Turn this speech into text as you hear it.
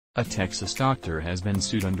A Texas doctor has been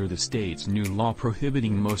sued under the state's new law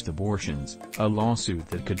prohibiting most abortions, a lawsuit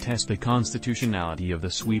that could test the constitutionality of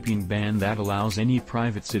the sweeping ban that allows any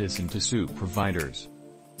private citizen to sue providers.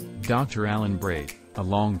 Dr. Alan Braid, a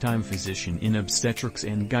longtime physician in obstetrics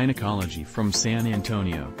and gynecology from San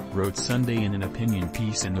Antonio, wrote Sunday in an opinion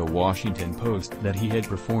piece in the Washington Post that he had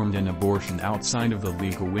performed an abortion outside of the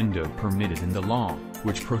legal window permitted in the law,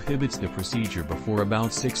 which prohibits the procedure before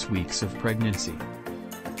about 6 weeks of pregnancy.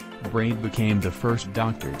 Braid became the first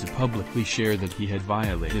doctor to publicly share that he had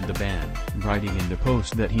violated the ban, writing in the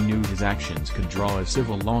Post that he knew his actions could draw a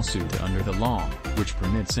civil lawsuit under the law, which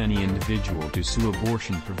permits any individual to sue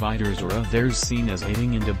abortion providers or others seen as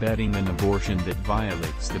aiding and abetting an abortion that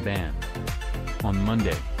violates the ban. On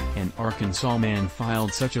Monday, an Arkansas man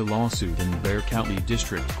filed such a lawsuit in Bexar County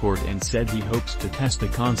District Court and said he hopes to test the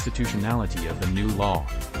constitutionality of the new law.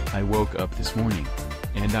 "I woke up this morning,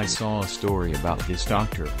 and I saw a story about this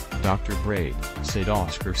doctor," Dr. Braid said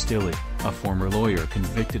Oscar Stilley, a former lawyer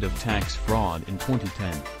convicted of tax fraud in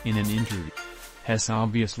 2010, in an interview. "He's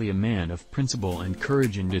obviously a man of principle and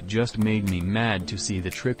courage, and it just made me mad to see the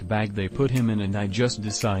trick bag they put him in, and I just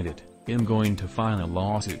decided, I'm going to file a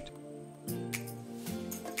lawsuit.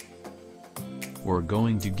 We're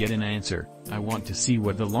going to get an answer. I want to see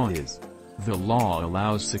what the law is." The law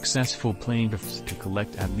allows successful plaintiffs to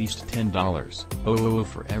collect at least $10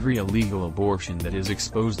 for every illegal abortion that is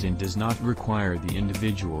exposed and does not require the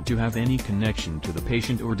individual to have any connection to the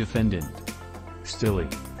patient or defendant.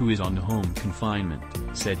 Stilley, who is on home confinement,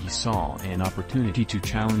 said he saw an opportunity to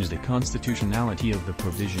challenge the constitutionality of the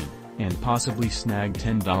provision, and possibly snag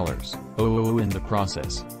 $10 in the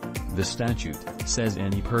process. "The statute says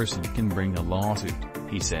any person can bring a lawsuit,"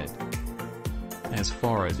 he said. "As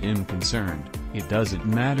far as I'm concerned, it doesn't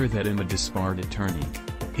matter that I'm a disbarred attorney.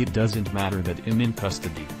 It doesn't matter that I'm in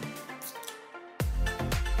custody.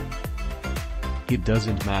 It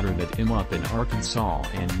doesn't matter that I'm up in Arkansas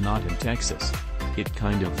and not in Texas. It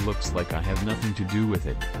kind of looks like I have nothing to do with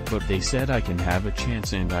it, but they said I can have a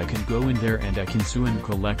chance and I can go in there and I can sue and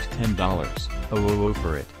collect $10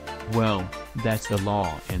 for it. Well, that's the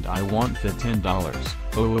law, and I want the $10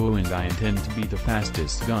 and I intend to be the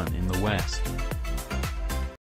fastest gun in the West."